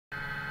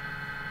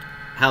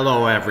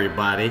Hello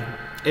everybody.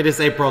 It is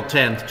April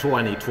 10th,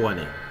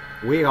 2020.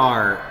 We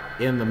are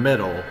in the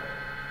middle,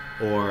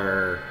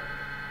 or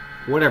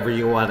whatever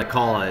you want to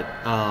call it,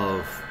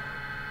 of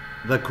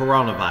the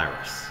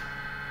coronavirus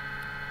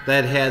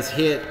that has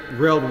hit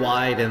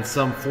worldwide in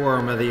some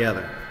form or the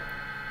other.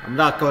 I'm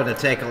not going to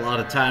take a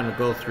lot of time to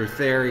go through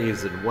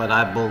theories and what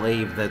I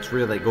believe that's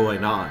really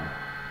going on.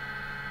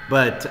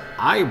 But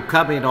I'm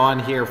coming on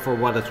here for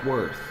what it's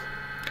worth.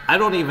 I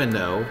don't even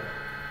know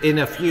in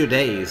a few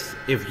days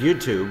if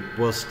YouTube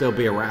will still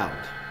be around.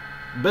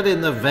 But in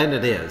the event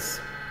it is,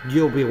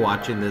 you'll be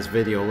watching this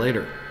video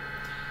later.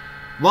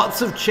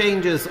 Lots of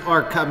changes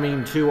are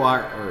coming to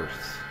our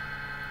earth.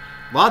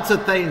 Lots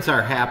of things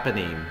are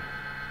happening.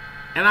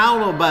 And I don't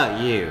know about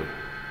you,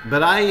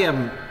 but I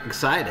am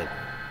excited.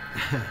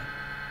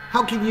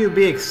 How can you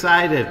be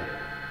excited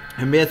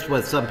amidst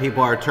what some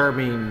people are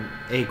terming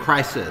a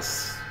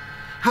crisis?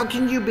 How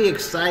can you be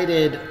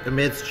excited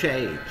amidst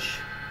change?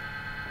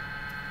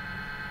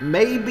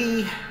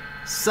 Maybe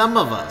some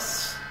of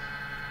us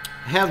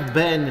have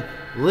been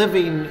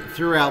living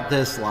throughout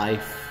this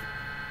life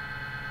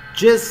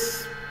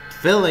just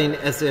feeling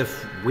as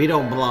if we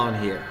don't belong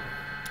here.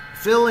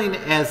 Feeling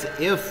as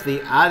if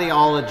the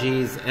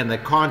ideologies and the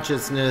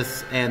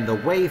consciousness and the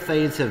way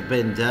things have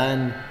been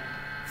done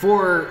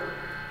for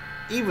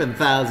even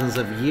thousands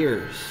of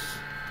years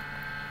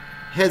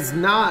has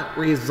not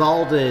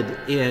resulted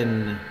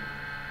in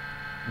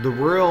the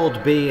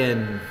world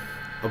being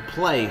a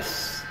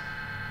place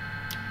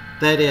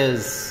that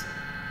is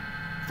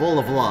full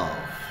of love,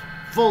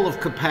 full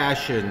of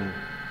compassion,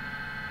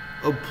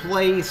 a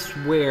place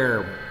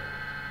where,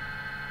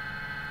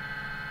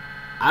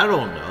 I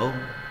don't know,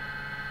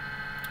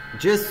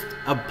 just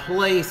a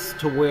place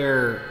to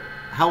where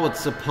how it's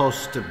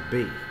supposed to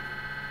be.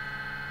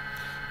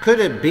 Could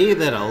it be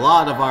that a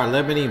lot of our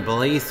limiting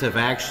beliefs have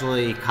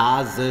actually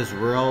caused this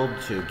world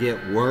to get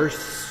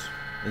worse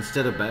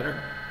instead of better?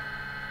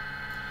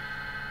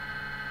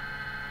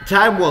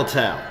 Time will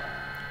tell.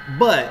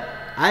 But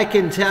I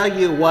can tell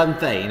you one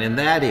thing, and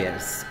that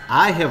is,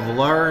 I have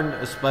learned,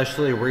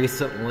 especially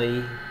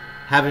recently,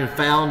 having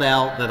found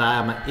out that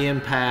I'm an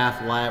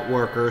empath, light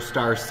worker,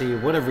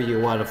 starseed, whatever you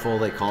want to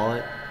fully call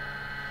it,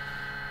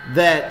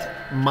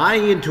 that my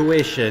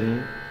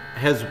intuition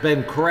has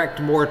been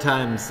correct more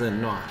times than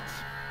not.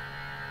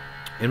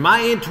 And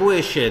my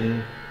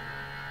intuition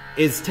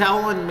is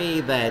telling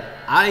me that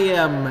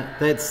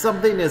that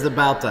something is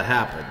about to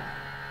happen.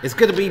 It's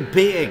going to be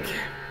big.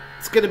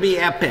 It's going to be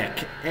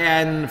epic.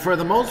 And for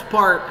the most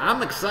part,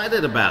 I'm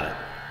excited about it.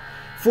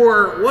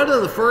 For one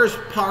of the first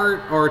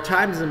part or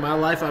times in my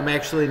life, I'm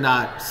actually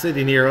not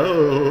sitting here,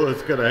 oh,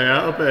 it's going to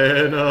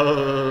happen.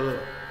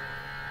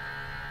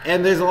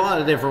 And there's a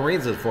lot of different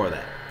reasons for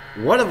that.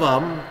 One of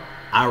them,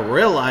 I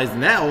realized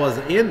now as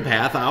an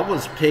empath, I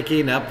was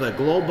picking up the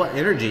global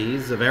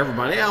energies of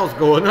everybody else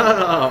going,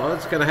 oh,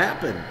 what's going to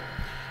happen?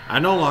 I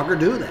no longer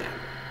do that.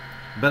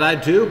 But I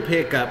do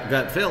pick up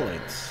gut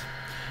feelings.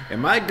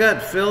 And my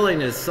gut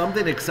feeling is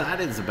something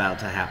exciting is about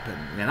to happen.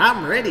 And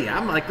I'm ready.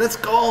 I'm like, let's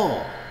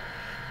go.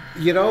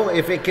 You know,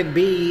 if it could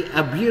be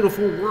a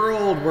beautiful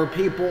world where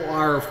people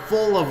are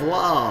full of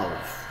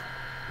love,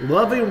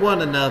 loving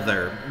one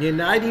another,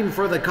 uniting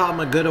for the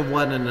common good of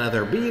one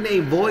another, being a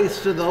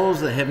voice to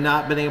those that have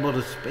not been able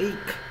to speak.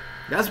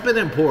 That's been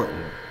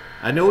important.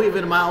 I know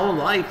even in my own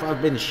life,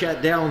 I've been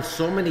shut down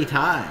so many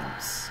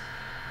times.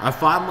 I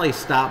finally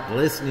stopped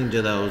listening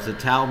to those that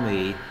tell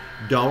me,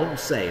 don't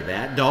say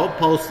that, don't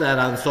post that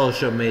on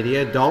social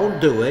media,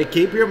 don't do it,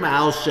 keep your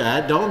mouth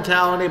shut, don't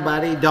tell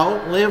anybody,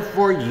 don't live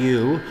for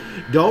you,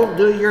 don't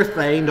do your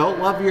thing,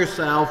 don't love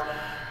yourself.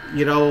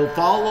 You know,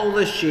 follow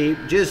the sheep,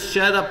 just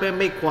shut up and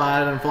be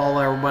quiet and follow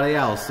everybody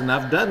else. And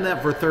I've done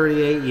that for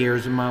 38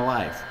 years in my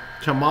life.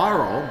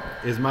 Tomorrow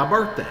is my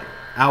birthday.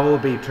 I will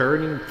be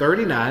turning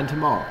 39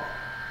 tomorrow.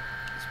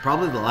 It's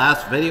probably the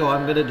last video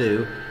I'm going to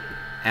do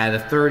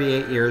at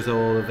 38 years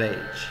old of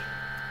age.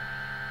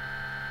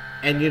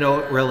 And you know,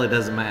 it really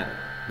doesn't matter.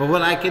 But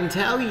what I can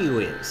tell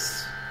you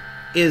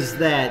is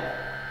that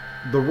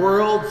the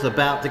world's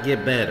about to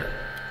get better.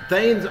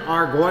 Things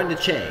are going to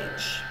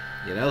change.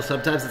 You know,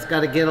 sometimes it's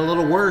got to get a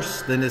little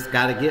worse, then it's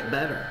got to get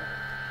better.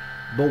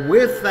 But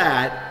with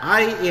that,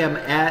 I am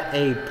at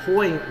a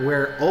point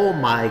where, oh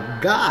my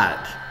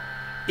God,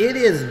 it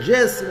is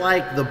just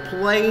like the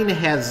plane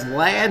has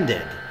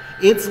landed.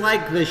 It's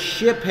like the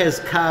ship has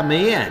come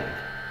in.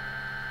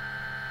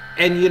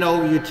 And you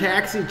know, you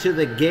taxi to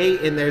the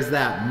gate and there's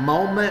that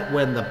moment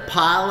when the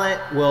pilot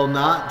will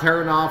not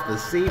turn off the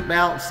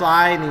seatbelt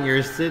sign and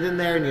you're sitting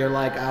there and you're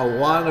like, I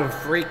want to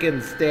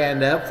freaking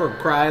stand up, for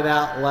crying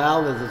out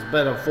loud. This has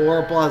been a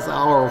 4+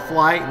 hour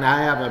flight and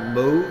I haven't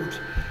moved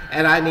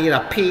and I need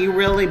a pee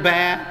really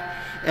bad.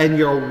 And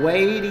you're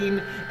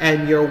waiting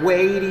and you're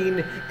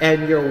waiting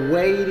and you're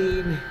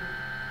waiting.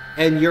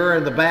 And you're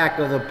in the back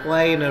of the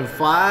plane and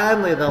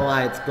finally the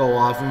lights go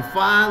off and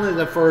finally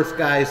the first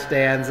guy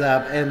stands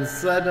up and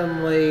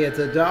suddenly it's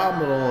a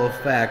domino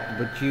effect,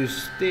 but you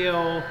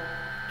still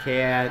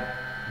can't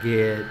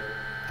get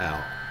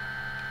out.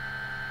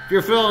 if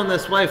you're feeling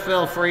this way,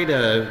 feel free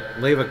to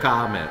leave a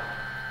comment.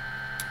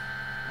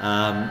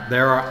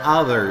 There are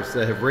others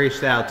that have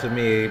reached out to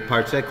me,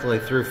 particularly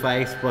through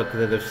Facebook,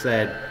 that have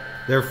said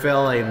they're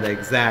feeling the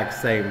exact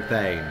same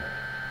thing.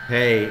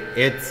 Hey,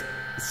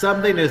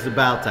 something is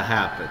about to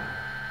happen.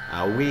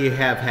 We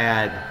have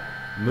had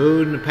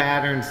moon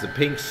patterns, the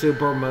pink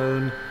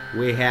supermoon.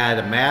 We had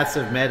a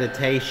massive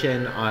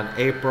meditation on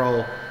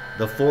April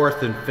the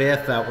 4th and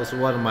 5th. That was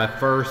one of my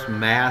first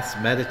mass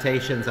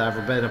meditations I've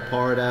ever been a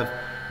part of.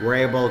 We're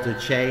able to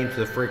change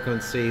the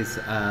frequencies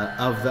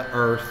of the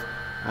earth.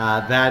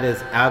 That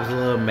is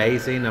absolutely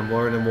amazing. I'm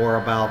learning more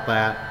about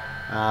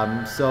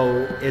that.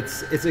 So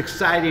it's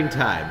exciting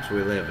times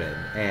we live in,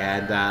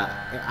 and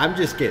I'm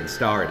just getting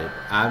started.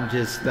 I'm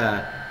just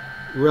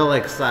real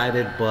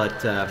excited,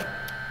 but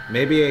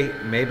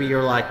maybe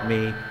you're like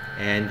me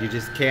and you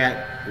just can't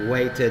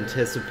wait to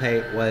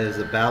anticipate what is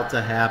about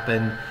to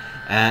happen.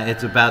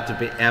 It's about to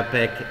be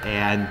epic,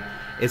 and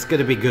it's going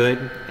to be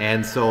good.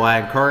 And so I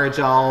encourage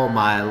all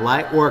my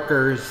light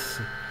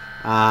workers,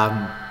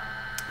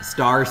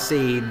 star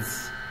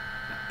seeds,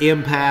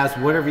 empaths,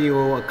 whatever you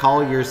will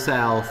call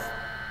yourself,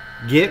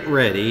 get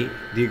ready.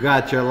 You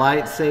got your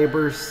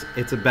lightsabers.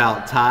 It's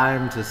about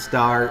time to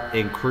start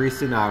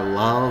increasing our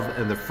love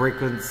and the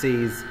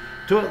frequencies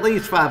to at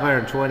least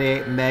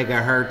 528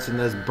 megahertz, and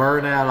let's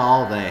burn out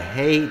all the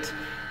hate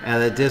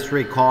and the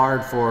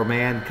disregard for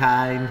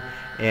mankind.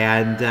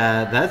 And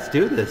let's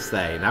do this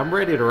thing. I'm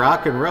ready to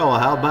rock and roll.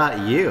 How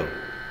about you?